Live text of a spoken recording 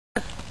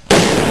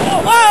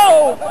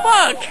Oh,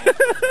 fuck!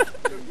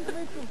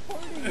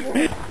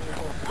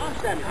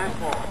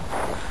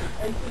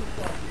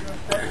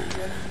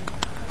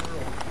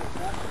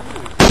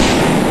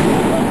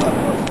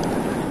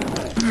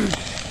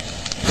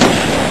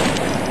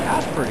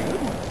 That's pretty good.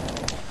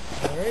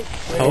 Alright.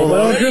 Oh,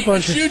 well, grip on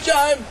Shoe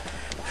time!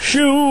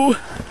 Shoe! No,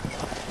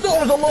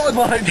 there's a log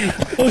behind you!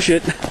 Oh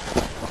shit.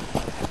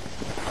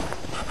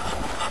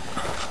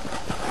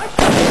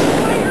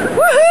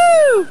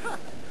 Woohoo!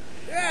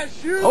 Yeah,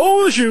 shoe!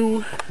 Oh, the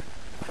shoe!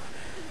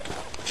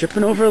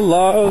 Tripping over a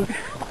log.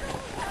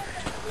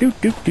 Doo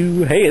doo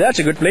doo. Hey, that's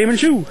a good flaming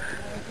shoe.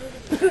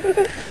 Hey,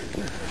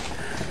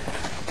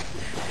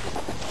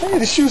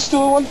 the shoe's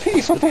still in one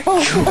piece. What the hell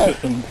is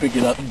that? Pick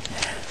it up.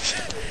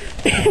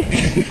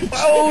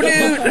 Oh,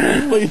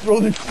 dude! Let you throw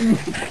the shoe.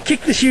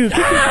 Kick the shoe. Kick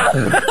it.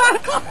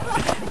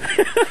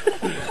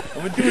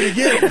 I'm gonna do it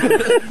again.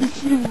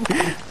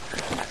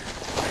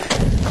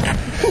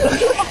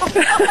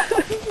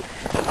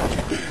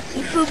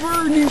 It's a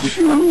burning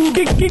shoe.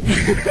 Kick, kick.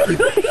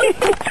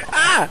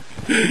 Ah!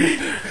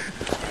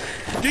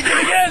 Kick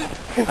it again!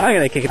 I'm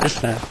gonna kick it this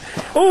time.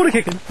 Oh, the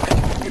kicking.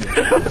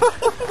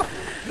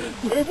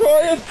 Hey,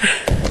 Brian!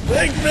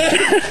 Thanks, man!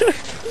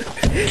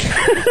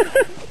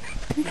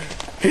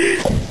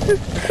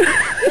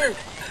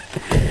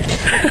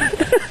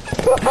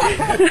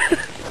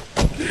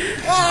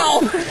 Ow!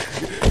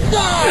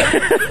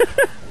 God!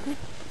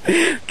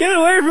 Get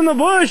away from the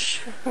bush!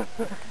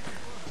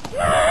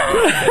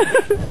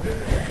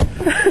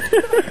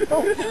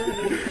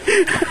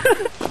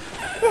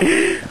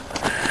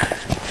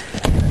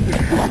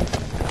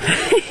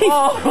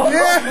 Oh,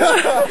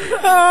 yeah!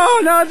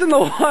 Oh, now it's in the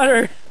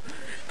water.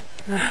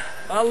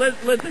 I'll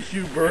let the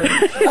shoe burn.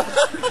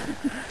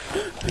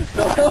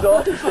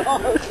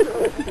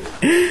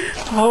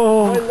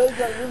 Oh, My leg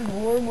got really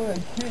warm when I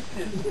kicked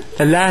it.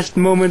 the last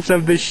moments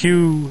of the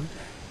shoe.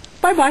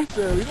 Bye bye. We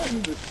don't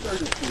need to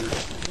start it here.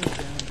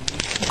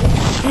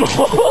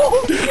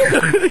 Hold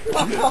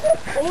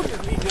your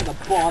feet to the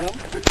bottom.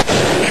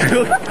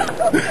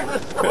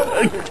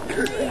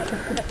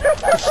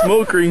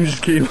 Smoke ring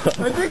just came up.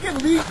 I think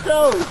it leaked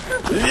out.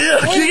 Yeah,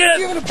 kick it!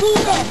 Give it a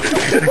boot up!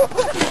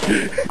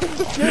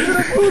 Give it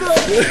a boot up!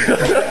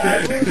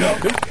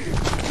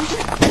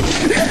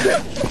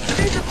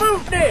 Need your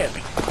boot there!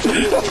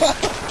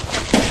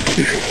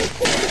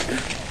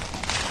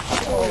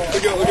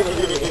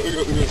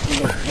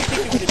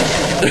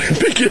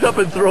 Pick it up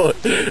and throw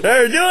it.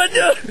 There, do it,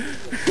 do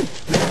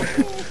it!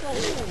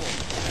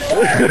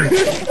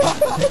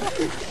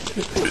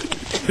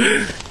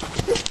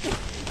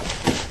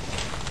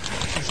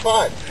 It's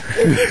hot.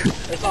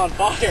 It's on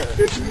fire.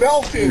 It's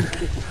melting.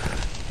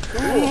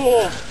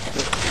 Ooh.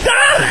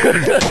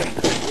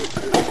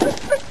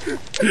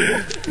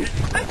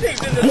 That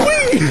thing's in the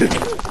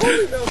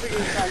Totally melting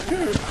inside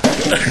too.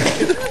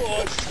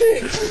 Oh, it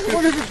stinks.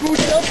 What if it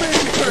boots up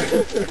anymore?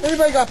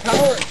 Anybody got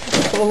power?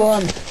 Hold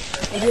on.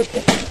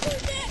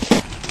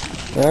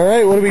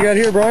 Alright, what do we got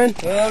here, Brian?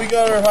 Well, we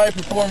got our high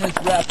performance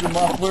Raptor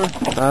muffler.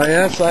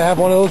 Yes, I have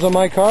one of those on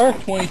my car.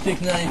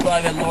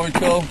 $26.95 at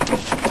Lordco.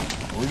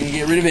 We're gonna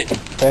get rid of it.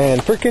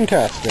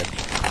 Fan-freaking-tastic.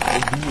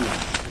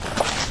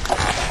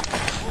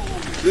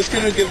 Is this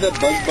gonna give that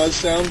buzz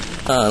sound?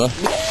 I don't know.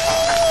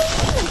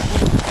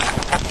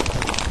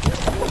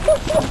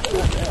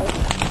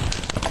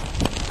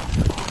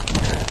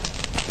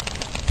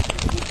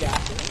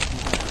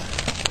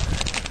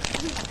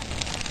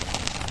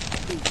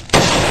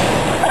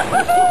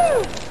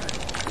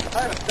 I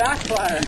had a backfire.